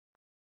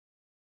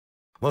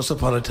Once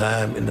upon a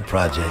time in the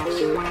projects.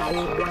 Low-rent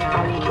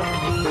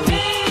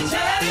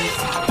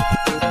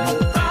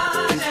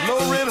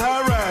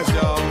high-rise,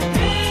 y'all.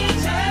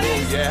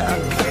 Yeah.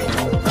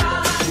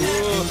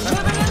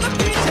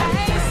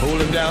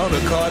 Holding down a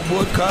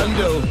cardboard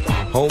condo.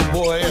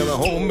 Homeboy and a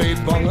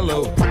homemade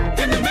bungalow.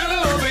 In the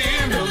middle of the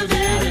end of the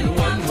day in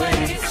one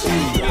way.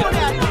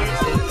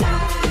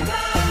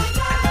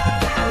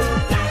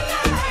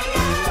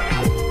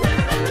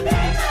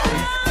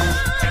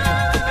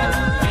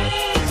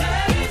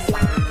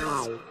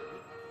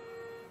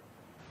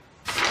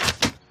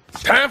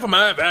 Time for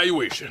my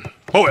evaluation.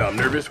 Boy, I'm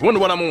nervous. Wonder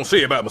what I'm gonna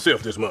say about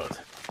myself this month.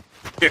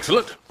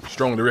 Excellent.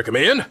 Strongly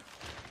recommend.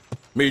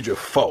 Major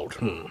fault.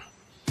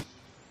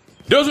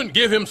 Doesn't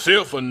give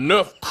himself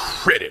enough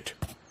credit.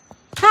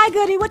 Hi,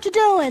 Goody. What you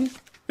doing?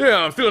 Yeah,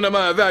 I'm filling out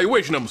my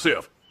evaluation of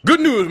myself. Good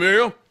news,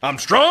 Muriel. I'm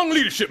strong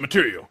leadership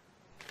material.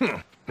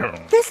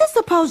 This is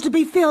supposed to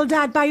be filled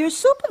out by your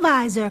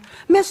supervisor,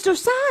 Mr.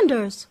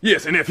 Saunders.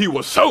 Yes, and if he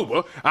was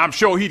sober, I'm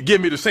sure he'd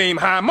give me the same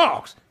high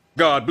marks.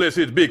 God bless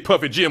his big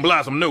puffy Jim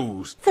Blossom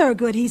nose.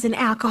 Thurgood, he's an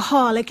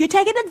alcoholic. You're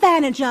taking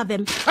advantage of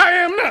him. I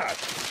am not.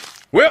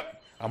 Well,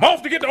 I'm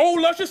off to get the old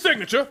luscious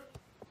signature.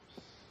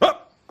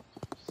 Up.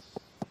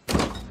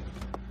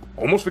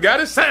 Almost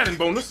forgot his signing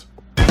bonus.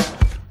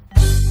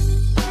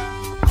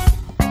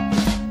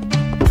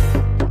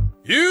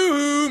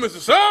 You, Mr.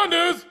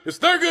 Saunders, it's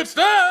Thurgood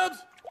Stubbs.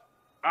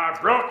 I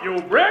brought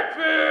your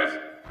breakfast.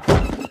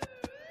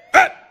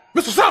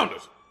 Mr.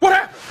 Saunders, what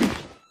happened?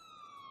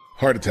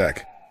 Heart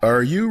attack.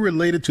 Are you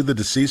related to the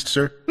deceased,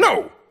 sir?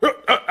 No.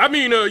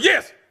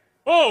 Yes.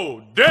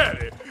 Oh,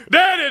 Daddy.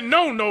 Daddy,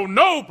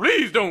 no,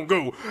 please don't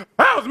go.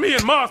 How's me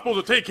and Ma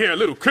supposed to take care of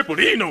little crippled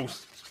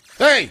Enos?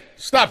 Hey,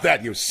 stop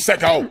that, you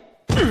sicko!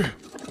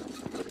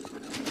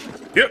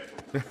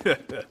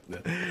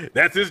 Yep.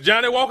 That's his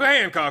Johnny Walker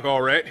Hancock,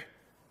 all right.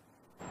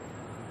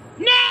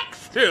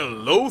 Next!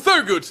 Hello,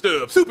 Thurgood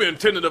Stubbs,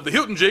 superintendent of the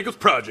Hilton Jacobs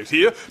Projects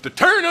here to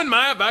turn in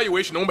my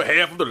evaluation on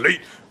behalf of the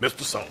late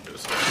Mr.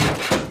 Saunders.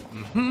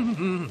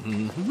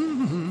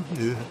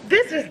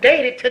 This is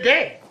dated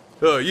today.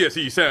 Yes,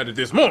 he signed it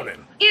this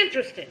morning.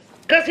 Interesting,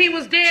 because he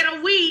was dead a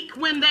week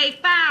when they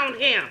found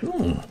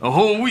him. A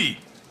whole week.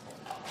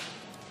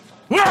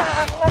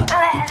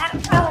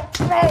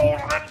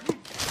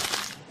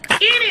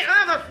 Any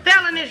other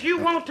felonies you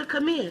want to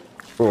commit?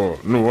 Oh,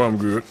 no, I'm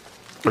good.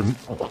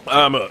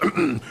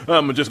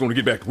 I'm just gonna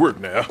get back to work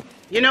now.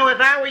 You know,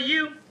 if I were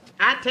you,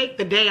 I'd take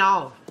the day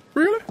off.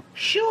 Really?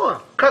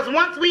 Sure, because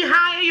once we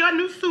hire your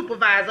new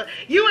supervisor,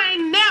 you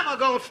ain't never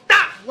gonna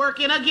stop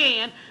working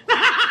again.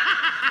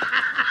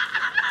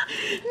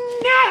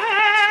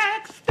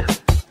 Next!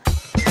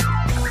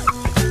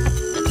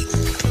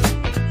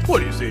 What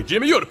do you say,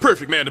 Jimmy? You're the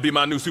perfect man to be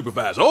my new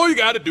supervisor. All you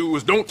gotta do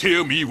is don't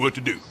tell me what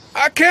to do.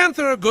 I can,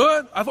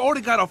 Thurgood. I've already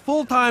got a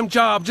full-time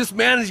job just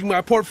managing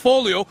my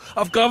portfolio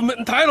of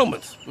government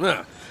entitlements.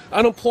 Yeah.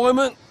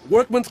 Unemployment,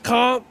 workman's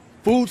comp,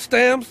 food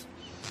stamps.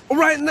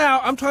 Right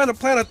now, I'm trying to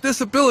plan a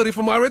disability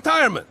for my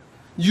retirement.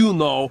 You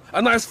know,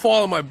 a nice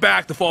fall on my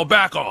back to fall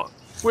back on.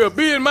 Well,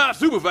 being my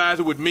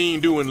supervisor would mean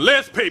doing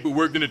less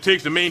paperwork than it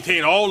takes to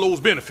maintain all those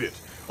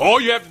benefits.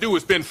 All you have to do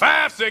is spend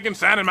 5 seconds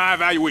signing my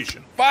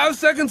evaluation. 5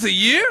 seconds a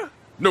year?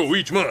 No,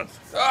 each month.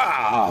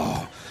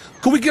 Oh.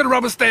 Can we get a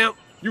rubber stamp?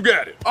 You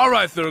got it. All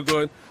right,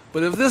 Thurgood.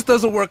 But if this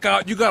doesn't work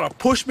out, you gotta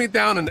push me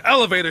down an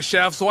elevator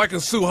shaft so I can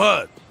sue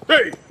HUD.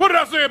 Hey, what did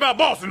I say about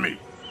bossing me?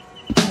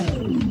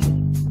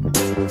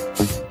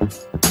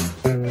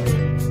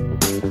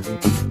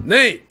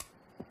 Name,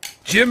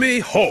 Jimmy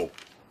Ho.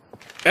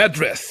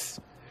 Address,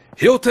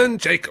 Hilton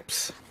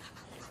Jacobs.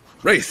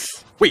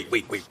 Race. Wait.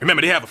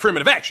 Remember, they have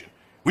affirmative action.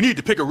 We need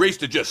to pick a race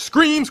that just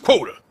screams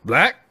quota.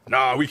 Black?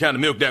 Nah, we kind of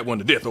milked that one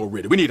to death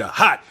already. We need a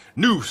hot,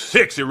 new,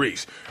 sexy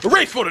race. A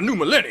race for the new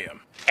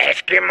millennium.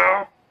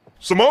 Eskimo?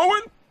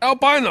 Samoan?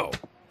 Albino.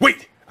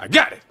 Wait, I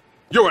got it.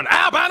 You're an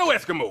albino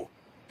Eskimo.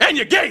 And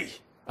you're gay.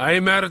 I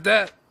ain't mad at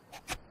that.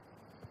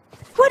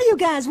 What are you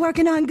guys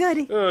working on,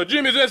 Goody?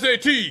 Jimmy's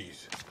SATs.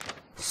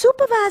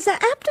 Supervisor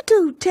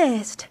aptitude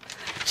test.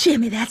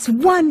 Jimmy, that's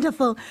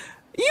wonderful.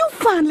 You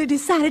finally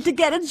decided to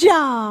get a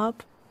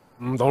job.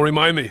 Don't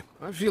remind me.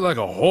 I feel like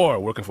a whore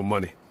working for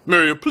money.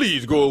 Muriel,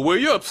 please go away.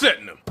 You're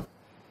upsetting them.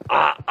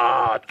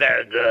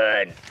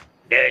 Thurgood.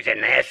 There's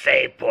an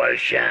essay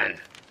portion.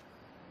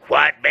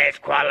 What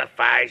best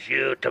qualifies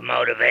you to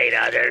motivate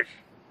others?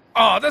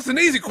 Oh, that's an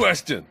easy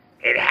question.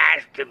 It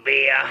has to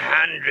be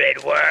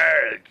 100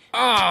 words.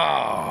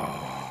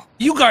 Oh,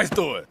 you guys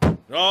do it.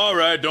 All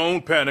right,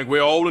 don't panic.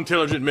 We're all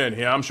intelligent men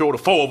here. I'm sure the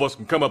 4 of us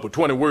can come up with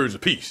 20 words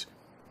apiece.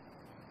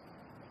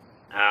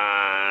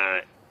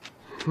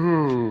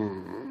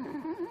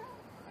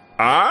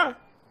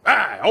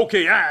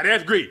 Okay,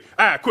 that's great.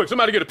 Quick,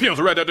 somebody get a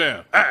pencil, write that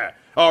down.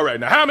 All right,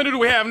 now how many do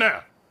we have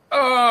now?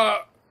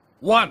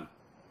 1.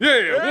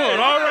 Yeah, 1,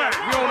 all right,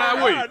 we on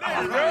our way.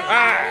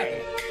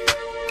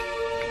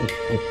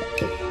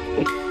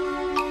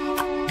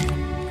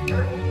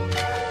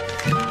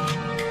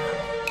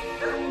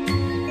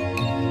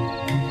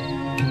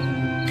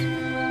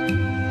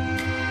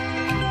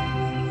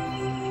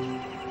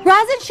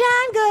 Rise and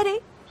shine, Goody.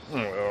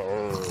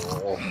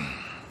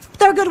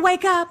 Thurgood,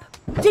 wake up.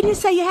 Didn't you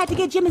say you had to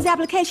get Jimmy's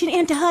application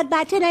into HUD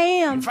by 10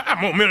 a.m.? 5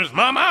 more minutes,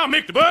 Mama. I'll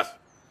make the bus.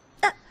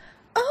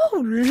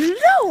 Oh,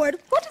 Lord.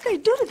 What did they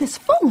do to this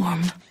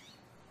form?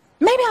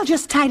 Maybe I'll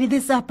just tidy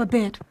this up a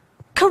bit.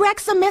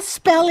 Correct some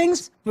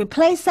misspellings.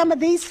 Replace some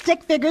of these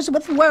stick figures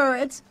with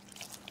words.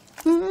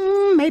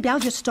 Maybe I'll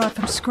just start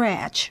from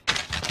scratch.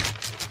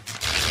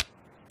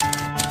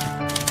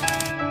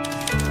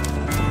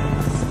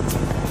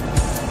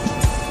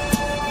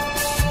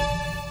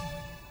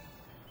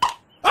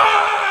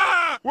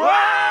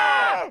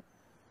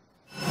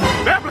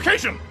 The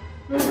application!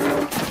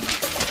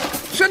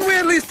 Shouldn't we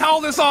at least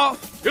call this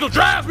off? It'll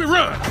drive me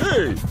run.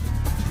 Hey!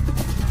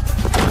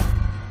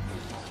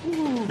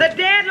 The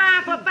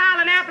deadline for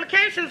filing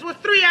applications was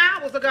 3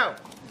 hours ago.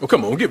 Oh,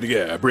 come on, give the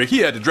guy a break. He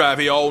had to drive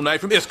here all night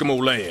from Eskimo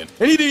land,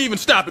 and he didn't even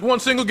stop at one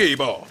single gay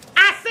bar.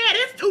 I said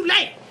it's too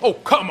late. Oh,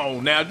 come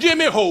on now.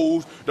 Jimmy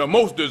Ho's the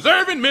most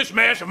deserving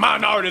mishmash of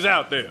minorities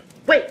out there.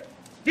 Wait,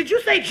 did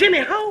you say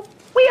Jimmy Ho?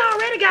 We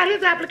already got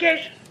his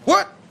application.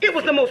 What? It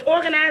was the most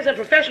organized and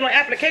professional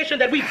application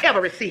that we've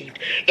ever received.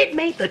 It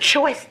made the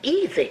choice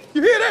easy.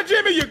 You hear that,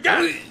 Jimmy? You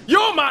got it.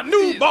 You're my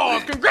new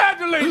boss.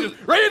 Congratulations.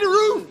 Raise the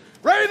roof.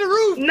 Raise the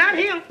roof. Not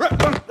him.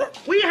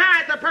 We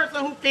hired the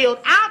person who filled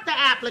out the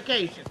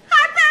application.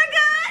 Hi,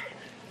 Thurgood.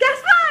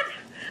 Guess what?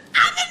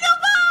 I'm the new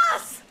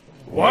boss.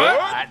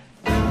 What?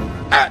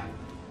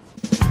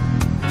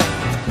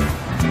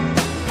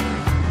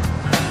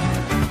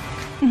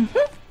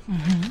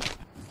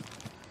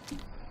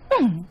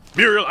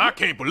 Muriel, I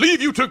can't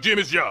believe you took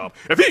Jimmy's job.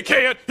 If he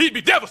cared, he'd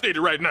be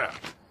devastated right now.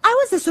 I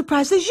was as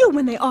surprised as you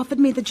when they offered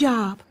me the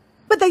job.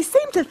 But they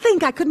seemed to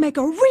think I could make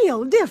a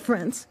real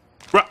difference.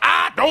 Well,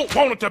 I don't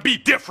want it to be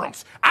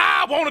difference.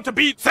 I want it to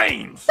be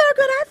same. Thurgood,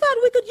 I thought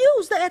we could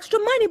use the extra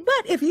money,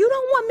 but if you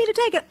don't want me to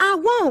take it, I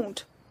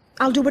won't.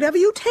 I'll do whatever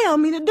you tell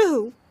me to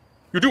do.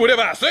 You do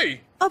whatever I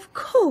say. Of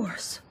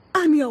course.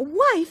 I'm your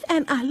wife,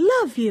 and I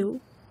love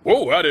you.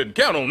 Whoa, I didn't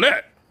count on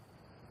that.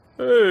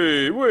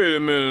 Hey, wait a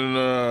minute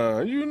now.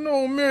 You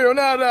know, Muriel,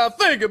 now that I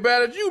think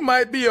about it, you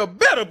might be a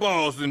better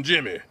boss than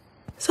Jimmy.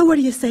 So what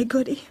do you say,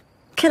 Goody?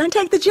 Can I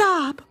take the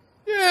job?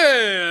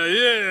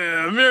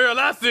 Yeah, Muriel,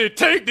 I say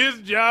take this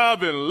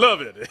job and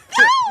love it.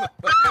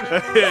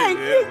 Thank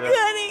you,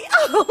 Goody.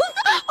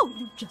 Oh,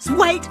 you just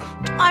wait.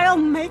 I'll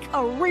make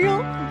a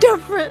real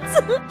difference.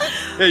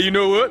 Hey, you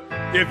know what?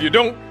 If you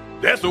don't,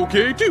 that's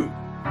okay, too.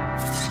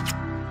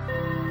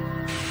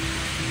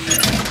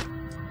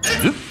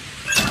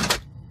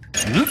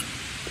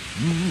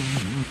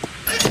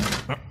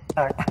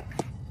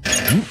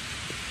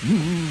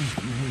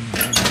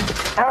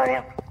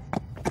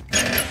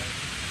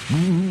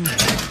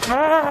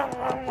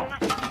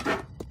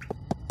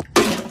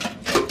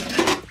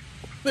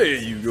 There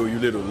you go, you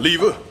little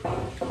lever.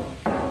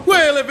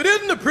 Well, if it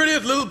isn't the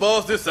prettiest little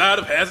boss this side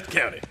of Hazard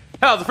County.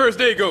 How's the first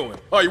day going?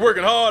 Are you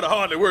working hard or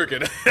hardly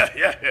working?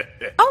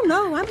 Oh,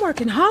 no, I'm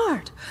working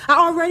hard. I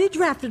already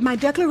drafted my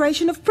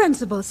Declaration of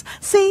Principles.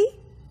 See?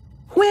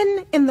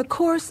 When, in the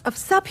course of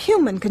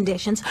subhuman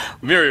conditions...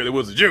 Muriel, it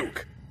was a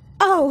joke.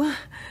 Oh.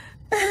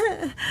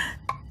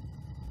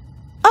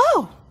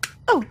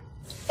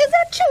 Is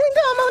that chewing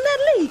gum on that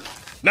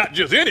leaf? Not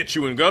just any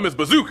chewing gum, it's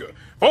Bazooka.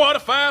 4 out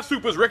of 5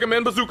 supers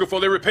recommend Bazooka for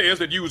their repairs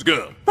that use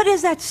gum. But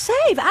is that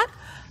safe? I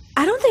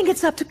don't think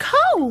it's up to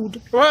code.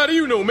 Well, how do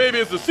you know? Maybe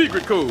it's a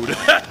secret code.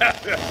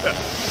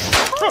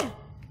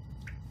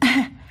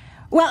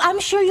 Well, I'm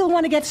sure you'll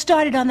want to get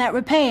started on that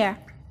repair.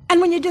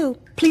 And when you do,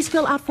 please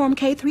fill out Form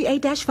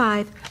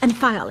K38-5 and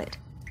file it.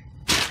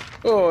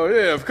 Oh,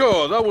 yeah, of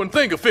course. I wouldn't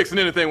think of fixing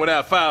anything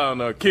without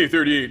filing a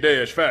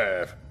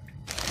K38-5.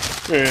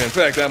 In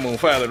fact, I'm gonna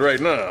file it right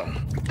now.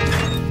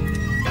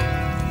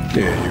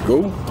 There you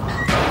go.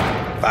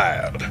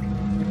 Filed.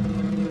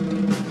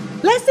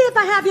 Let's see if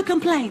I have your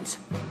complaints.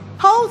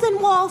 Holes in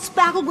walls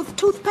spackled with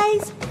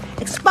toothpaste.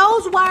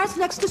 Exposed wires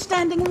next to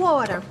standing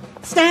water.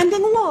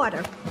 Standing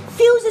water.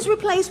 Fuses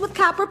replaced with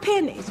copper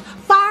pennies.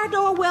 Fire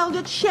door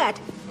welded shut.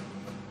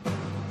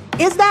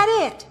 Is that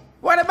it?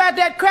 What about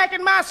that crack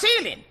in my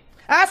ceiling?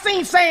 I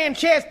seen sand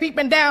chest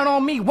peeping down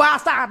on me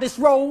whilst I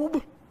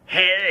disrobe.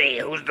 Hey,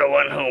 who's the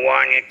one who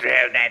warned you to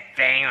have that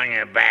thing on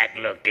your back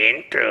looked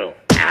into?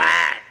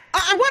 Ah!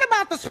 What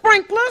about the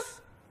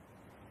sprinklers?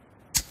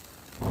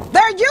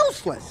 They're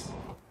useless.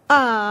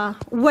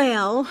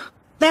 Well,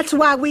 that's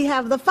why we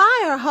have the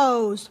fire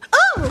hose.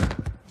 Oh!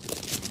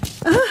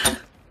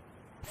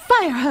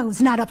 Fire hose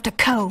not up to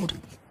code.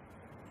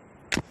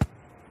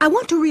 I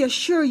want to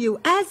reassure you,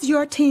 as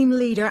your team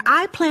leader,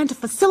 I plan to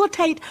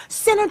facilitate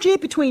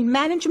synergy between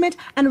management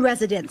and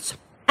residents.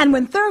 And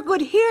when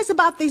Thurgood hears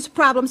about these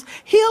problems,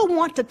 he'll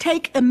want to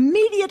take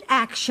immediate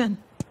action.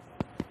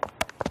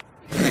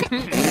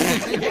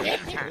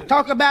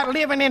 Talk about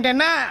living in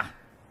denial.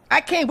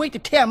 I can't wait to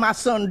tell my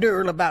son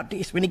Durrell about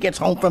this when he gets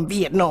home from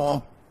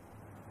Vietnam.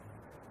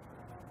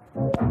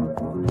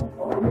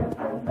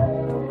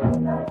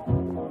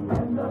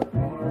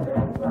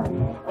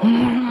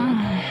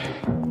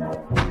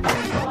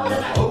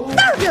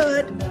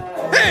 Thurgood!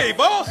 Hey,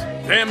 boss!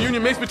 damn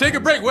union makes me take a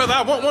break whether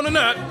I want one or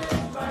not.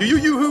 Do you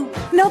yoo-hoo?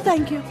 No,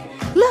 thank you.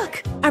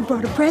 Look, I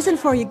brought a present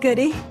for you,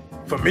 Goody.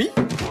 For me?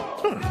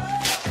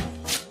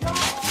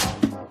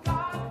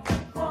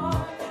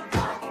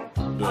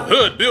 The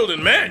HUD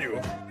building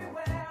manual.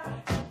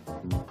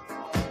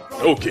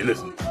 Okay,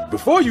 listen.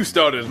 Before you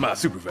started as my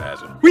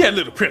supervisor, we had a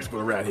little principle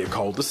around here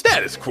called the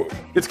status quo.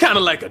 It's kind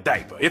of like a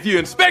diaper. If you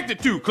inspect it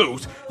too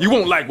close, you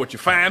won't like what you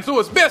find, so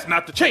it's best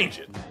not to change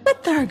it.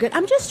 But Thurgood,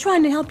 I'm just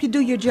trying to help you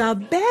do your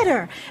job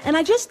better. And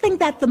I just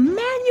think that the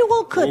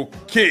manual could...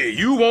 Okay,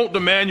 you want the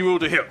manual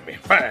to help me.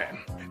 Fine.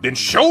 Then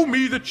show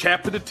me the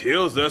chapter that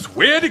tells us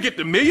where to get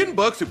the $1 million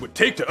it would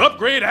take to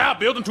upgrade our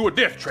building to a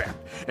death trap.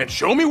 And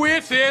show me where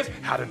it says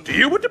how to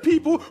deal with the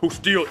people who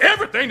steal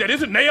everything that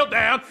isn't nailed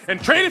down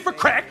and trade it for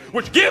crack,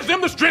 which gives them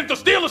the strength to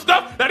steal the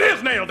stuff that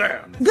is nailed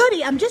down.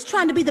 Goody, I'm just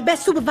trying to be the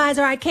best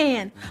supervisor I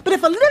can. But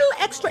if a little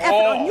extra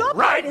effort on your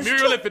part is... All right,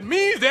 Muriel, if it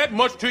means that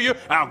much to you,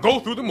 I'll go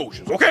through the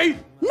motions, okay?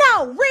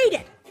 No,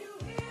 read it.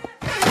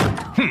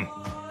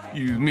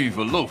 Use me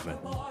for loafing.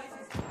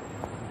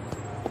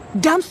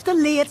 Dumpster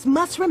lids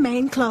must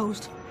remain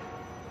closed.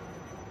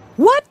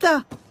 What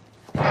the?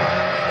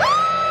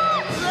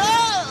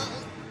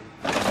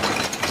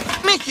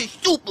 Mr.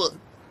 Super,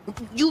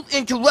 you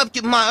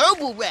interrupted my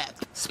herbal wrap.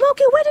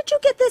 Smokey, where did you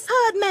get this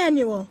HUD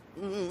manual?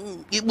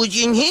 It was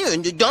in here,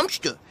 in the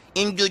dumpster,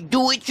 in the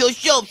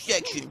do-it-yourself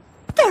section.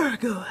 Very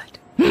good.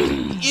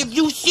 If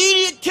you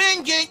see the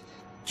attendant,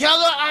 tell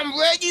her I'm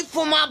ready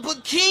for my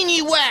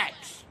bikini wax.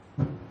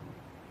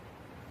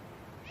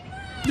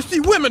 You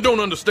see, women don't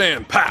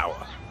understand power.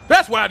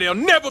 That's why there'll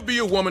never be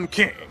a woman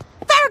king.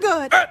 Very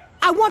good.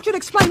 I want you to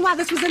explain why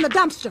this was in the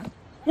dumpster.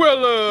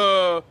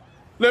 Well,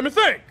 let me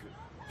think.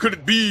 Could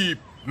it be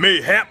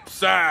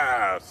mayhaps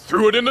I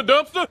threw it in the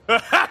dumpster?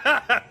 But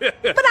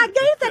I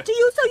gave that to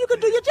you so you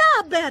could do your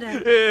job better.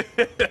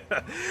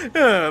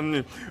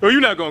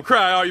 You're not gonna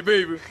cry, are you,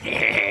 baby?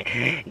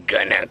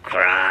 Gonna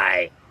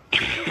cry.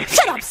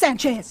 Shut up,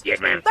 Sanchez. Yes,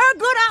 ma'am. Thurgood,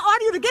 I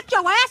order you to get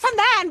your ass in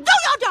there and do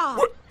your job.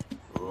 What?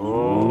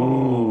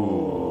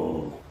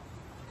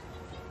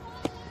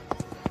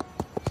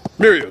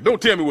 Muriel,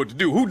 don't tell me what to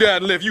do. Who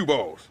died and left you,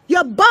 boss?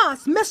 Your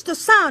boss, Mr.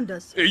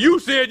 Saunders. You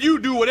said you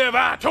do whatever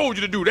I told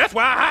you to do. That's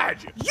why I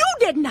hired you. You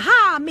didn't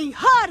hire me.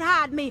 HUD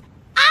hired me.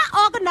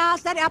 I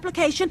organized that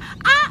application,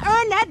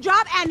 I earned that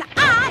job, and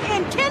I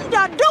intend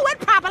to do it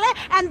properly,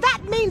 and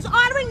that means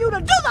ordering you to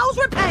do those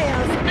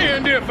repairs.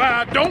 And if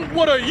I don't,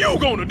 what are you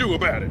gonna do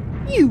about it?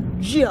 You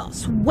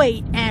just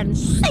wait and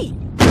see.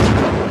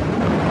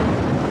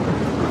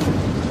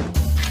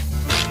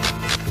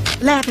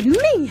 Laugh at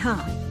me,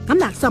 huh? I'm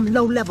not some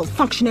low-level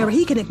functionary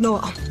he can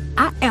ignore.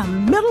 I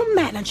am middle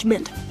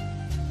management.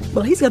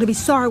 Well, he's gonna be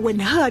sorry when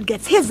HUD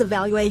gets his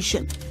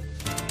evaluation.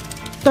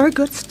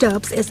 Thurgood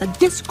Stubbs is a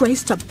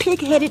disgrace to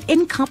pig-headed,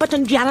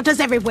 incompetent janitors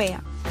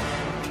everywhere.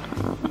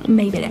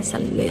 Maybe that's a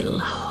little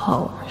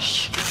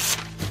harsh.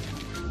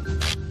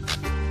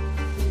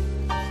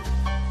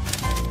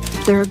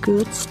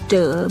 Thurgood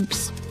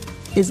Stubbs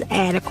is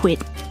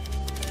adequate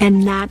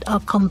and not a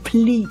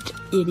complete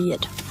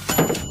idiot.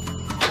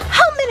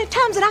 How many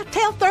times did I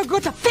tell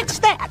Thurgood to fix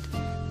that?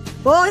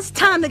 Boy, it's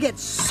time to get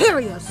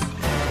serious.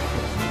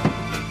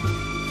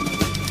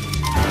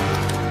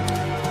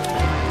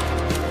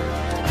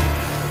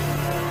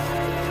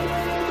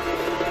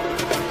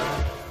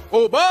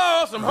 Oh,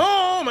 boss, I'm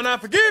home and I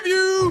forgive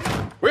you.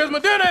 Where's my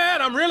dinner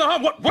at? I'm really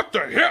hungry. What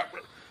the hell?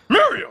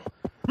 Muriel!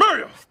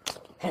 Muriel!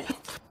 Oh,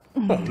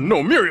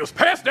 no, Muriel's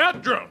passed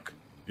out drunk.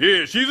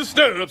 Yeah, she's a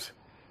Stubbs.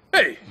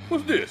 Hey,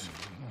 what's this?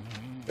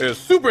 As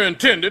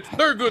superintendent,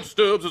 Thurgood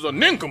Stubbs is a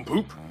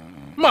nincompoop.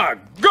 My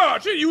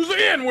God, she used the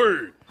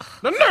N-word.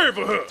 The nerve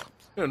of her.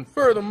 And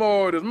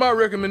furthermore, it is my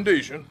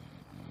recommendation.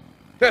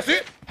 That's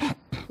it?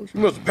 She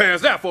must have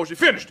passed out before she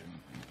finished it.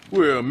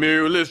 Well,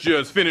 Muriel, let's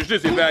just finish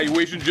this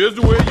evaluation just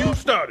the way you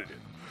started it.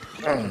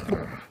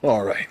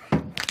 All right.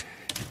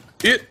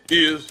 It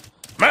is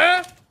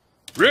my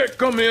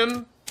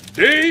recommendation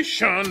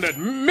that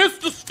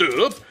Mr.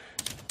 Stubbs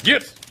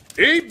gets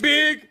a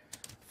big,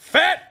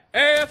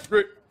 fat-ass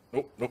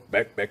Nope,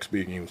 back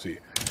speaking, you can see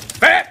it.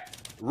 Fat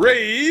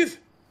raise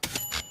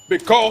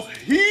because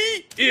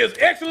he is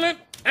excellent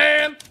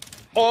and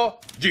a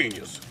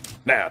genius.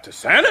 Now, to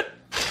sign it,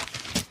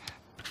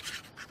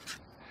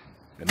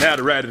 and now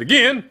to write it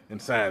again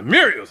and sign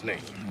Muriel's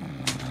name.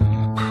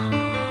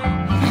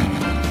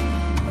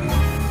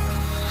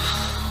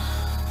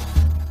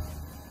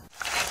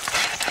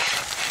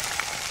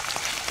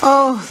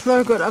 Oh,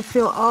 Thurgood, I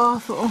feel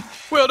awful.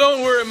 Well,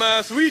 don't worry,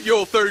 my sweet.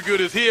 Your Thurgood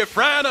is here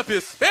frying up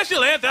his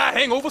special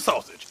anti-hangover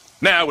sausage.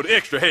 Now with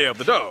extra hair of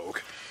the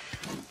dog.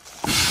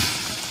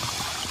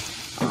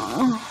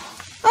 I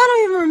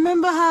don't even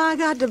remember how I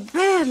got to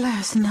bed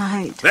last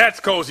night. That's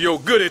 'cause your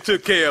goody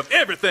took care of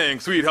everything,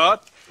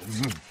 sweetheart.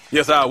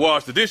 Yes, I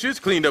washed the dishes,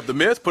 cleaned up the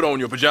mess, put on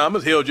your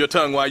pajamas, held your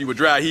tongue while you were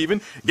dry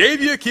heaving, gave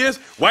you a kiss,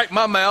 wiped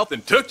my mouth,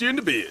 and tucked you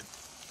into bed.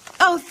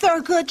 Oh,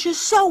 Thurgood, you're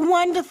so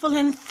wonderful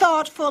and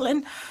thoughtful,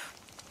 and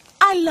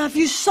I love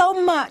you so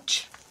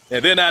much.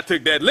 And then I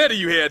took that letter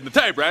you had in the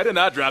typewriter and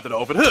I dropped it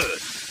off at HUD.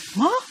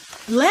 What?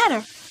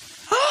 Letter?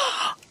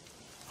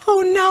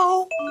 Oh,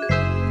 no.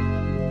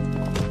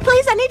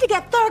 Please, I need to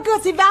get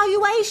Thurgood's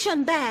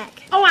evaluation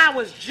back. Oh, I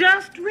was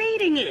just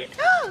reading it.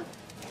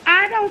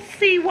 I don't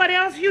see what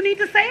else you need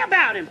to say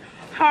about him.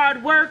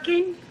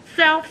 Hardworking,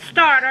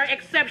 self-starter,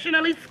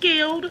 exceptionally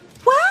skilled.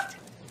 What?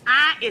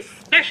 I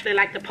especially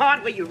like the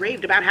part where you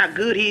raved about how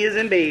good he is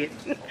in bed.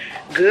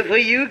 Good for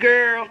you,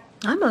 girl.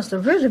 I must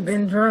have really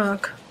been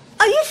drunk.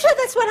 Are you sure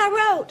that's what I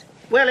wrote?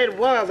 Well, it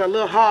was a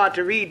little hard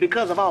to read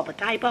because of all the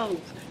typos.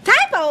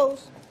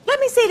 Typos? Let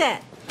me see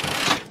that.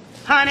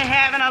 Honey,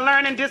 having a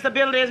learning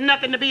disability is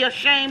nothing to be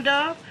ashamed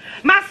of.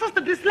 My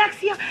sister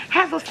Dyslexia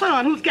has a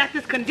son who's got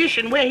this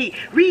condition where he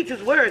reads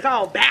his words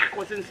all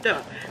backwards and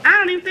stuff. I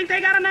don't even think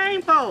they got a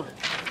name for it.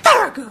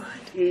 Thurgood.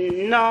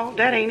 No,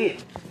 that ain't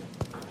it.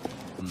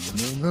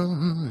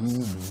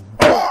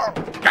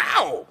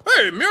 Ow!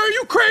 Hey, Mary,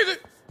 you crazy?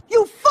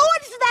 You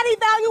forged that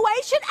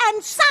evaluation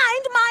and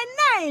signed my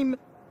name.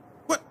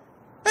 What?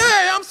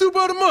 Hey, I'm Super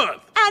of the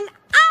Month. And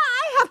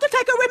I have to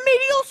take a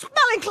remedial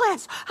spelling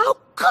class. How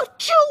could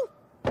you?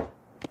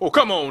 Oh,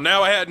 come on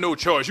now. I had no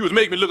choice. You was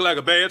making me look like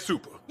a bad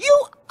super.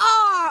 You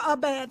are a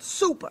bad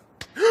super.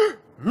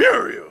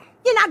 Muriel!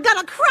 You're not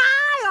gonna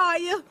cry, are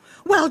you?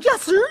 Well,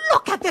 just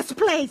look at this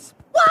place.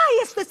 Why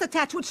is this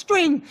attached with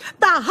string?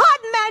 The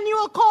HUD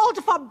manual called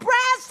for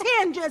brass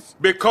hinges.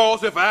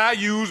 Because if I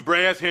use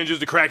brass hinges,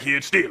 the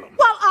crackheads steal them.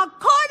 Well,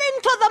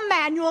 according to the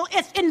manual,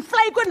 it's in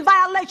flagrant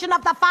violation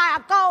of the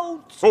fire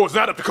codes. Oh, it's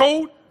not up to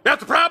code?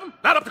 That's the problem?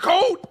 Not up to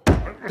code?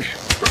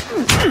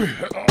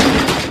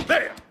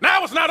 There.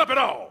 Now it's not up at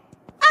all.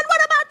 And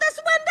what about this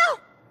window?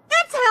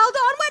 It's held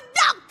on with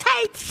duct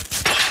tape.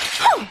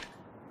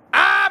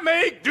 I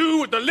make do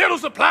with the little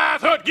supplies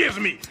HUD gives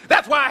me.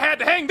 That's why I had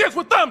to hang this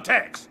with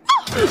thumbtacks.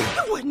 You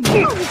wouldn't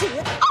use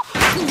it.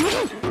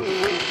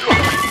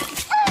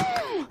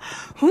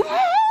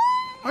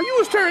 Are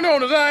you as turned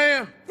on as I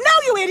am? No,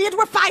 you idiot,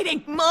 we're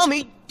fighting.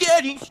 Mommy,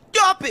 Daddy,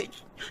 stop it.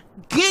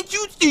 Can't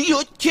you see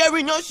you're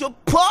tearing us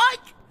apart?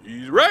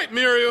 He's right,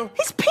 Muriel.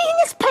 He's peeing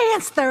his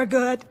pants,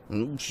 Thurgood.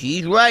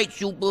 She's right,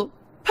 Super.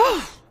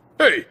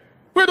 Hey,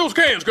 where'd those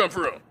cans come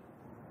from?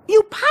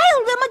 You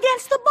piled them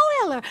against the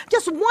boiler.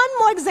 Just one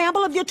more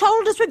example of your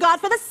total disregard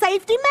for the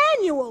safety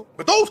manual.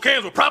 But those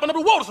cans were propping up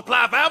the water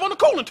supply valve on the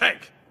coolant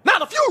tank. Now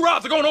the fuel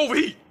rods are going to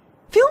overheat.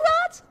 Fuel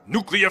rods?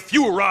 Nuclear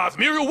fuel rods,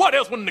 Muriel. What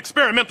else would an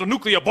experimental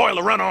nuclear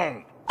boiler run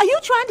on? Are you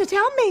trying to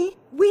tell me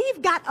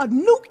we've got a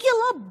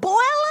nuclear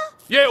boiler?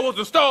 Yeah, it was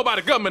installed by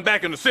the government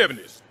back in the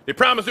 70s. They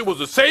promised it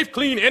was a safe,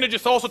 clean energy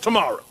source of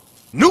tomorrow.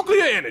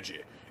 Nuclear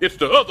energy. It's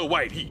the other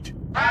white heat.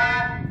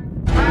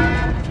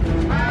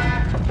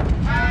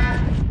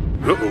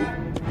 Uh-oh.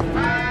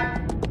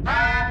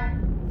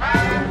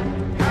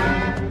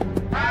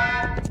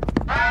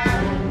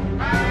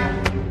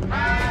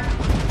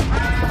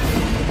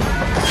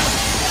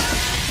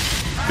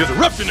 There's a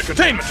rupture in the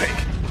containment tank.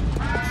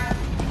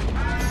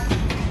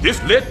 This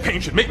lead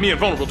paint should make me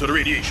invulnerable to the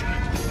radiation.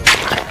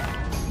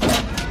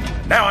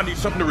 Now I need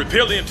something to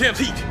repel the intense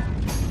heat.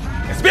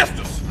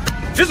 Asbestos.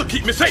 This'll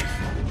keep me safe.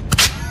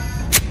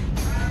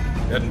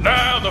 And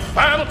now the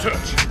final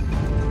touch.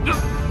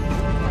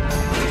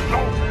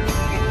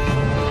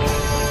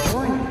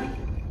 Warning.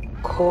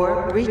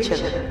 Core breach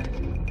alert.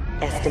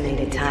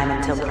 Estimated time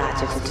until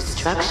project's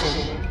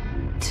destruction,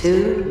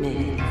 2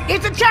 minutes.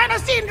 It's a China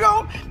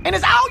syndrome, and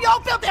it's all your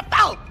filthy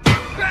fault.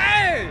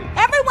 Hey!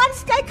 Everyone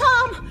stay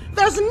calm.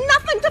 There's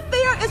nothing to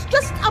fear. It's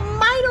just a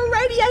minor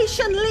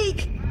radiation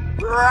leak.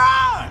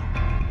 Run!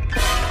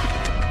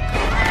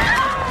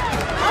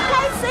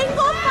 Okay,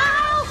 single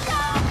file.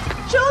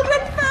 Children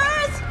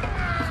first.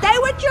 Stay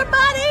with your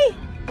buddy.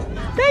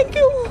 Thank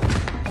you.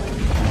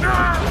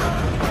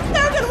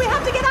 Thurgood, we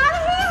have to get out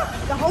of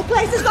here. The whole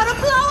place is gonna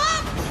blow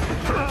up.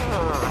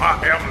 I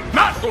am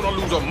not gonna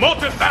lose a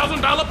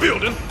multi-$1,000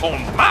 building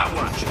on my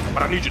watch.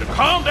 But I need you to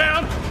calm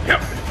down.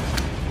 Help me.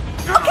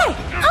 Okay,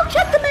 I'll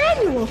check the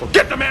manual.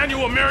 Forget the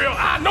manual, Muriel.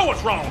 I know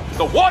what's wrong.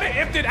 The water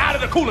emptied out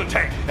of the coolant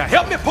tank. Now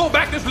help me pull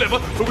back this lever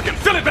so we can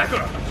fill it back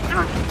up.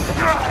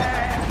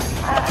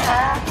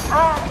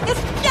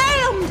 It's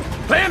jammed.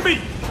 Plan B.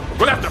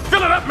 We'll have to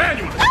fill it up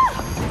manually.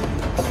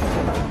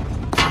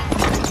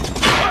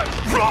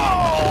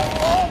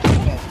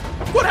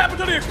 What happened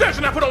to the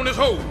extension I put on this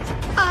hose?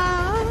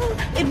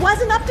 It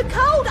wasn't up to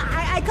code.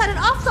 I cut it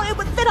off so it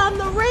would fit on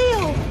the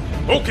reel.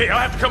 Okay, I'll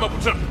have to come up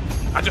with something.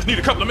 I just need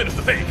a couple of minutes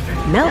to think.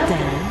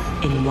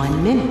 Meltdown in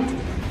 1 minute.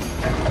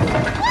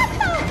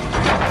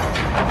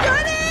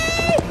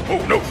 Goody!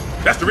 Oh, no.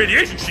 That's the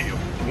radiation shield.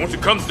 Once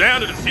it comes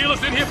down, it'll seal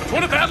us in here for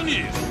 20,000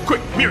 years.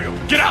 Quick, Muriel,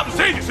 get out and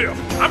save yourself.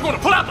 I'm going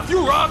to pull out the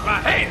fuel rods by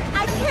hand.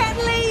 I can't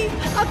leave.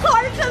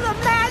 According to the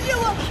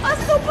manual, a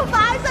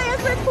supervisor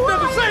is required.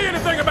 Doesn't say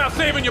anything about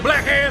saving your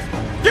black ass.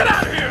 Get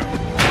out of here!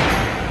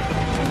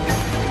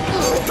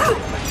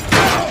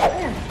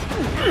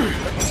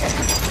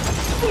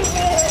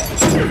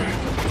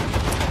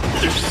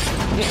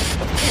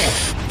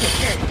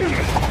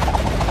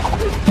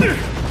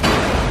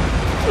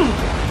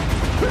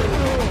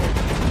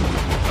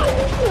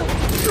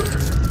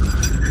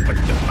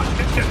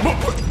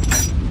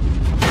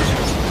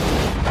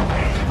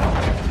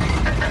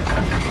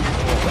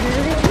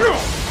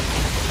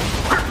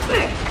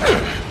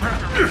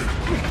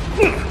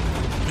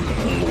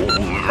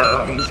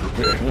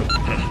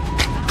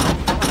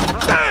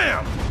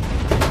 Damn!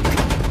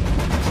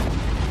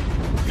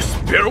 It's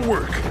better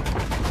work.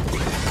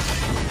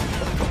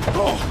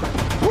 Oh.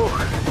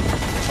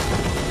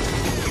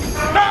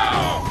 No!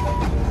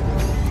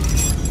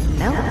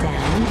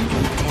 Meltdown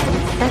in 10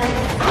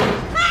 seconds.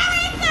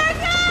 Hurry,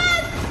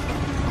 Thurgood!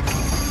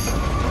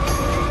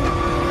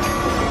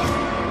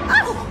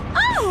 Oh!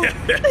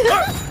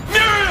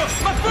 Muriel!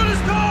 My foot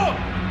is cold!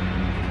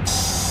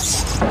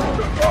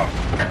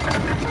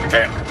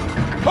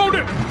 Hold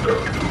it!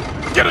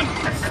 Get it!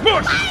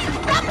 Smush!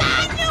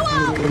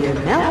 Nuclear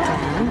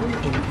meltdown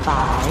in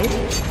 5,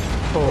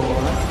 4,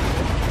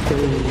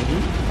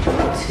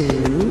 3,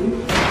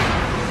 2.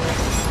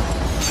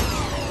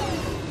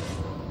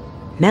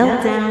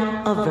 Meltdown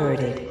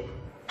averted.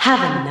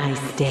 Have a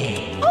nice day.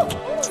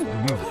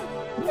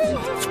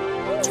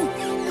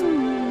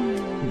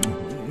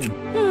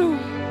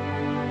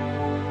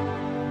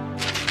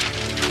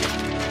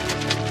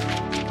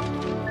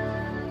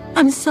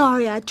 I'm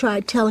sorry I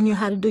tried telling you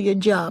how to do your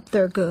job,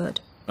 Thurgood.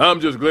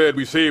 I'm just glad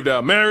we saved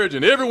our marriage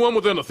and everyone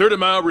within a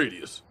 30-mile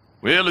radius.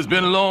 Well, it's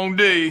been a long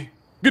day.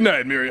 Good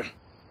night, Miriam.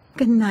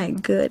 Good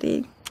night,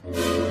 Goody.